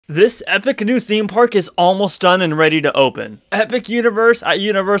This epic new theme park is almost done and ready to open. Epic Universe at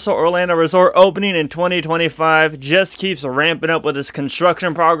Universal Orlando Resort opening in 2025 just keeps ramping up with its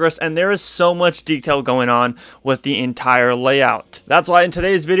construction progress, and there is so much detail going on with the entire layout. That's why in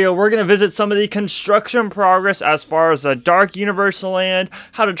today's video we're going to visit some of the construction progress as far as the Dark Universal Land,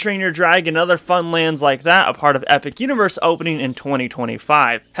 How to Train Your Dragon, and other fun lands like that, a part of Epic Universe opening in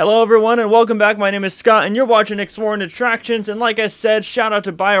 2025. Hello everyone and welcome back. My name is Scott and you're watching Exploring Attractions, and like I said, shout out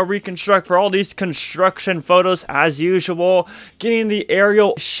to Bio Reconstruct for all these construction photos as usual, getting the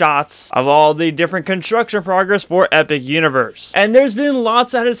aerial shots of all the different construction progress for Epic Universe. And there's been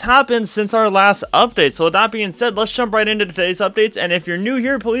lots that has happened since our last update, so with that being said, let's jump right into today's updates. And if you're new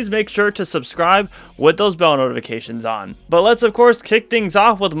here, please make sure to subscribe with those bell notifications on. But let's of course kick things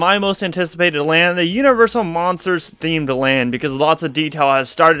off with my most anticipated land, the Universal Monsters themed land, because lots of detail has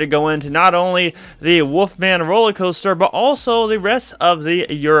started to go into not only the Wolfman roller coaster but also the rest of the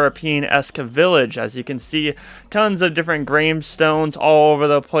European-esque village. As you can see, tons of different gravestones all over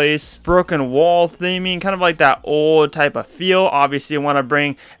the place, broken wall theming, kind of like that old type of feel. Obviously you want to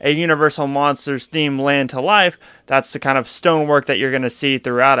bring a Universal Monsters themed land to life. That's the kind of stonework that you're going to see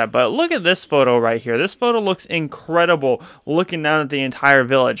throughout it. But look at this photo right here. This photo looks incredible looking down at the entire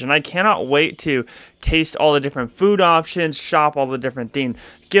village, and I cannot wait to taste all the different food options, shop all the different themed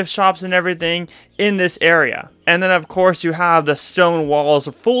gift shops and everything in this area. And then of course you have the stone walls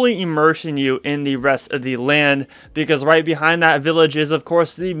fully immersing you in the rest of the land, because right behind that village is of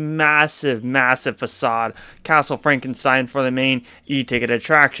course the massive facade, Castle Frankenstein, for the main e-ticket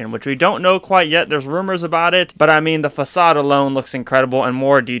attraction, which we don't know quite yet. There's rumors about it, but I mean the facade alone looks incredible, and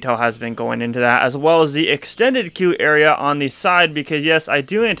more detail has been going into that, as well as the extended queue area on the side, because yes, I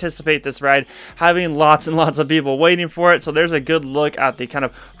do anticipate this ride having lots and lots of people waiting for it. So there's a good look at the kind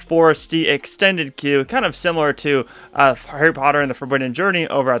of foresty extended queue, kind of similar to Harry Potter and the Forbidden Journey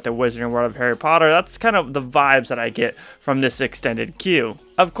over at the Wizarding World of Harry Potter. That's kind of the vibes that I get from this extended queue.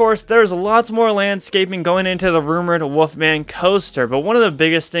 Of course, there's lots more landscaping going into the rumored Wolfman coaster, but one of the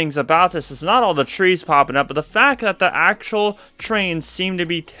biggest things about this is not all the trees popping up, but the fact that the actual trains seem to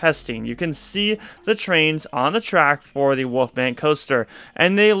be testing. You can see the trains on the track for the Wolfman coaster,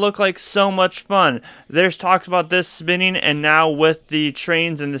 and they look like so much fun. There's talks about this spinning, and now with the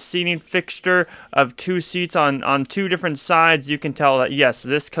trains and the seating fixture of 2 seats on 2 different sides, you can tell that yes,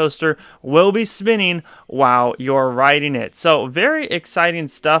 this coaster will be spinning while you're riding it. So very exciting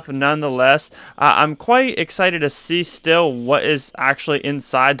stuff nonetheless. I'm quite excited to see still what is actually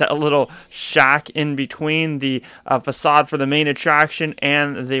inside that little shack in between the facade for the main attraction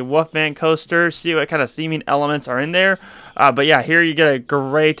and the Wolfman coaster, see what kind of theming elements are in there. But yeah, here you get a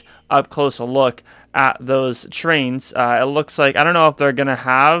great up close look at those trains. It looks like, I don't know if they're gonna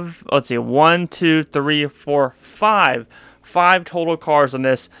have, let's see, 1, 2, 3, 4, 5 total cars on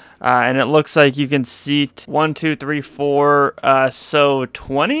this, and it looks like you can seat 1, 2, 3, 4, so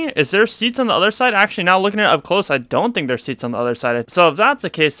 20. Is there seats on the other side? Actually, now looking at it up close, I don't think there's seats on the other side. So if that's the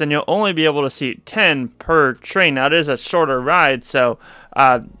case, then you'll only be able to seat 10 per train. Now it is a shorter ride, so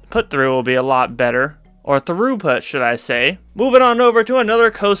put through will be a lot better, or throughput should I say. Moving on over to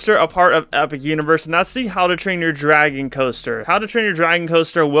another coaster, a part of Epic Universe, and that's the How to Train Your Dragon coaster. How to Train Your Dragon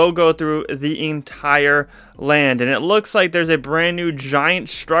coaster will go through the entire land, and it looks like there's a brand new giant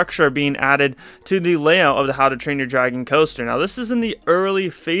structure being added to the layout of the How to Train Your Dragon coaster. Now this is in the early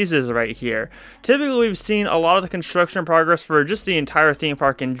phases right here. Typically we've seen a lot of the construction progress for just the entire theme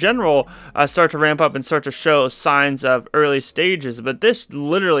park in general start to ramp up and start to show signs of early stages, but this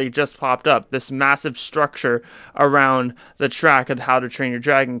literally just popped up, this massive structure around the track of the How to Train Your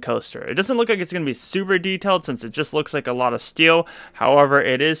Dragon coaster. It doesn't look like it's going to be super detailed since it just looks like a lot of steel. However,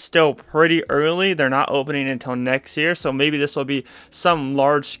 it is still pretty early. They're not opening until next year, so maybe this will be some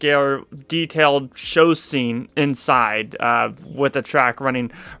large scale detailed show scene inside with the track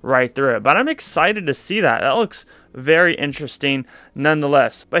running right through it. But I'm excited to see that. That looks very interesting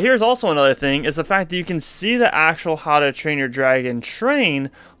nonetheless. But here's also another thing, is the fact that you can see the actual How to Train Your Dragon train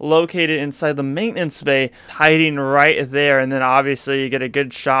located inside the maintenance bay, hiding right there, and then obviously you get a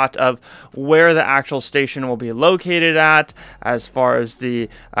good shot of where the actual station will be located at as far as the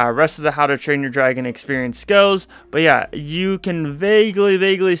rest of the How to Train Your Dragon experience goes. But yeah, you can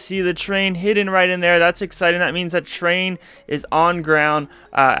vaguely see the train hidden right in there. That's exciting. That means that train is on ground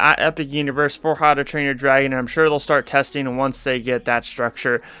at Epic Universe for How to Train Your Dragon, and I'm sure they'll start testing once they get that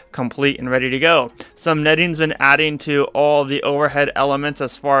structure complete and ready to go. Some netting's been adding to all the overhead elements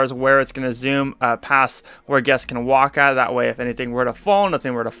as far as where it's going to zoom past where guests can walk at. That way, if anything were to fall,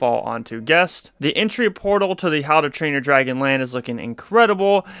 nothing were to fall onto guests. The entry portal to the How to Train Your Dragon land is looking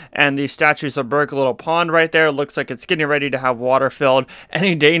incredible, and the Statues of Berk little pond right there looks like it's getting ready to have water filled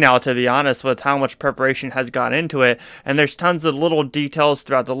any day now, to be honest, with how much preparation has gone into it. And there's tons of little details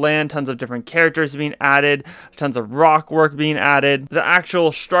throughout the land, tons of different characters being added, tons of rock work being added. The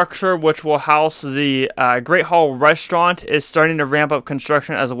actual structure, which will house the Great Hall restaurant, is starting to ramp up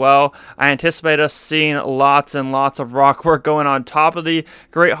construction as well. I anticipate us seeing lots and lots of rock work going on top of the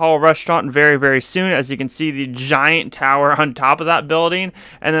Great Hall restaurant very, very soon. As you can see, the giant tower on top of that building,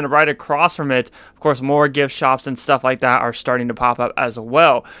 and then right across from it, of course, more gift shops and stuff like that are starting to pop up as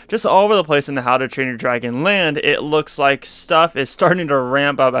well. Just all over the place in the How to Train Your Dragon land, it looks like stuff is starting to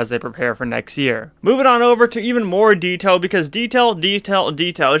ramp up as they prepare for next year. Moving on over to even more detail, because detail,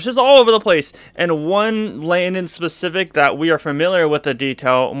 it's just all over the place. And one land in specific that we are familiar with the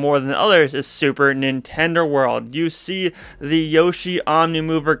detail more than others is Super Nintendo World. You see the Yoshi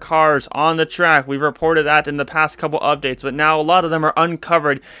Omnimover cars on the track. We reported that in the past couple updates, but now a lot of them are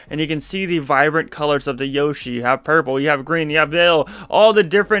uncovered, and you can see the vibrant colors of the Yoshi. You have purple, you have green, you have yellow, all the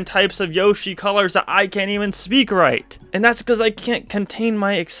different types of Yoshi colors that I can't even speak right. And that's because I can't contain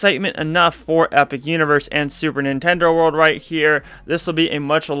my excitement enough for Epic Universe and Super Nintendo World right here. This will be a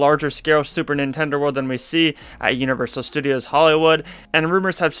much larger scale Super Nintendo World than we see at Universal Studios Hollywood, and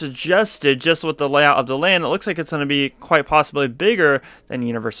rumors have suggested, just with the layout of the land, it looks like it's going to be quite possibly bigger than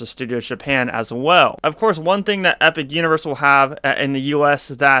Universal Studios Japan as well. Of course, one thing that Epic Universe will have in the US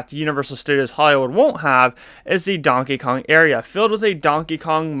that Universal Studios Hollywood won't have is the Donkey Kong area, filled with a Donkey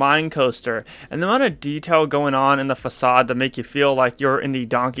Kong mine coaster. And the amount of detail going on in the facade to make you feel like you're in the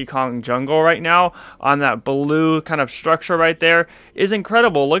Donkey Kong jungle right now on that blue kind of structure right there is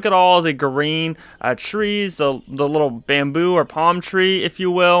incredible. Look at all the green trees, the little bamboo or palm tree, if you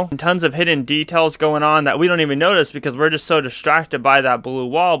will, and tons of hidden details going on that we don't even notice because we're just so distracted by that blue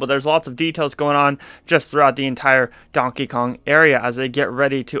wall. But there's lots of details going on just throughout the entire Donkey Kong area as they get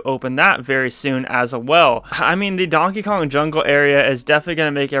ready to open that very soon as well. I mean, the Donkey Kong jungle area is definitely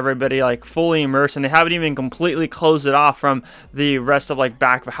going to make everybody like fully immersed, and they haven't even completely closed it off from the rest of like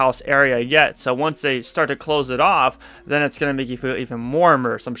back of house area yet. So once they start to close it off, then it's going to make you feel even more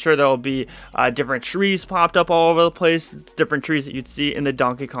immersed. I'm sure there will be different trees popped up all over the place. It's different trees that you'd see in the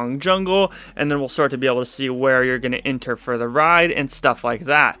Donkey Kong jungle, and then we'll start to be able to see where you're going to enter for the ride and stuff like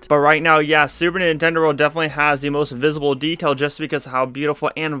that. But right now, yeah, Super Nintendo World definitely has the most visible detail just because of how beautiful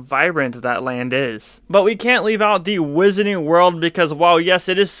and vibrant that land is. But we can't leave out the Wizarding World because while yes,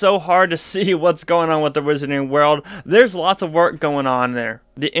 it is so hard to see what's going on with the Wizarding World, there's lots of work going on there.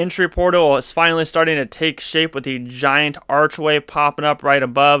 The entry portal is finally starting to take shape with the giant archway popping up right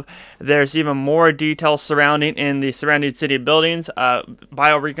above. There's even more details surrounding in the surrounding city buildings.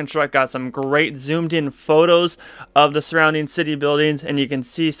 BioReconstruct got some great zoomed in photos of the surrounding city buildings, and you can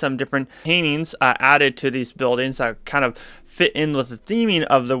see some different paintings added to these buildings that kind of fit in with the theming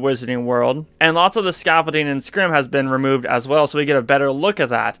of the Wizarding World. And lots of the scaffolding and scrim has been removed as well, so we get a better look at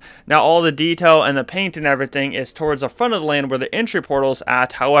that. Now all the detail and the paint and everything is towards the front of the land where the entry portal is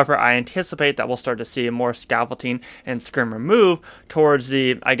at. However, I anticipate that we'll start to see more scaffolding and scrim removed towards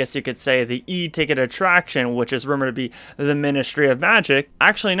the, I guess you could say, the e-ticket attraction, which is rumored to be the Ministry of Magic.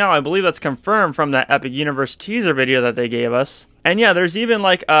 Actually, no, I believe that's confirmed from that Epic Universe teaser video that they gave us. And yeah, there's even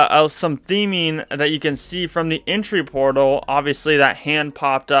like some theming that you can see from the entry portal. Obviously, that hand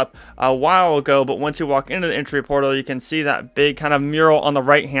popped up a while ago, but once you walk into the entry portal, you can see that big kind of mural on the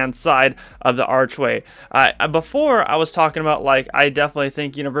right-hand side of the archway. Before, I was talking about, like, I definitely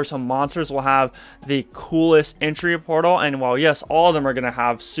think Universal Monsters will have the coolest entry portal. And while, yes, all of them are going to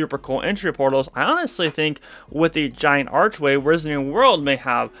have super cool entry portals, I honestly think with the giant archway, Wizarding World may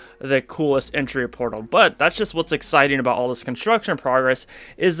have the coolest entry portal. But that's just what's exciting about all this construction progress,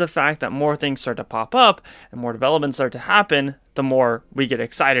 is the fact that more things start to pop up and more developments start to happen, the more we get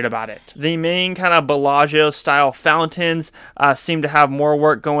excited about it. The main kind of Bellagio style fountains seem to have more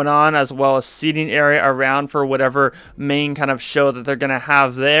work going on, as well as seating area around for whatever main kind of show that they're going to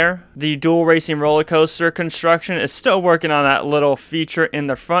have there. The dual racing roller coaster construction is still working on that little feature in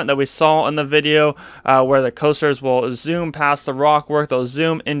the front that we saw in the video where the coasters will zoom past the rock work. They'll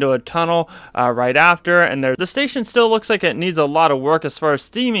zoom into a tunnel right after, and the station still looks like it needs a lot of work as far as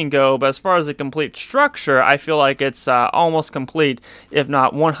theming go, but as far as the complete structure, I feel like it's almost complete, if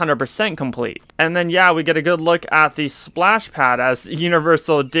not 100% complete. And then yeah, we get a good look at the splash pad, as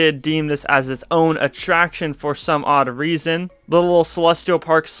Universal did deem this as its own attraction for some odd reason. the little Celestial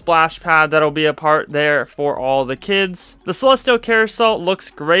Park splash pad that'll be a part there for all the kids. The Celestial Carousel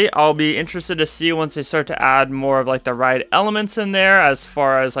looks great. I'll be interested to see once they start to add more of like the ride elements in there, as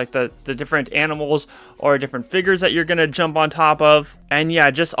far as like the different animals or different figures that you're gonna jump on top of. And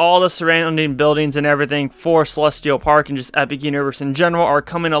yeah, just all the surrounding buildings and everything for Celestial Park and just Epic Universe in general are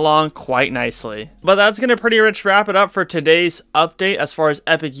coming along quite nicely. But that's gonna pretty much wrap it up for today's update as far as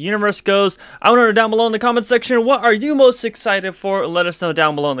Epic Universe goes. I want to know down below in the comments section, what are you most excited for? Let us know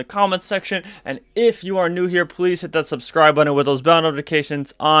down below in the comments section. And if you are new here, please hit that subscribe button with those bell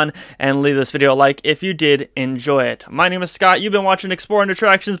notifications on and leave this video a like if you did enjoy it. My name is Scott. You've been watching Exploring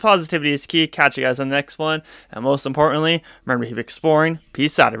Attractions. Positivity is key. Catch you guys on the next one. And most importantly, remember to keep exploring.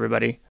 Peace out, everybody.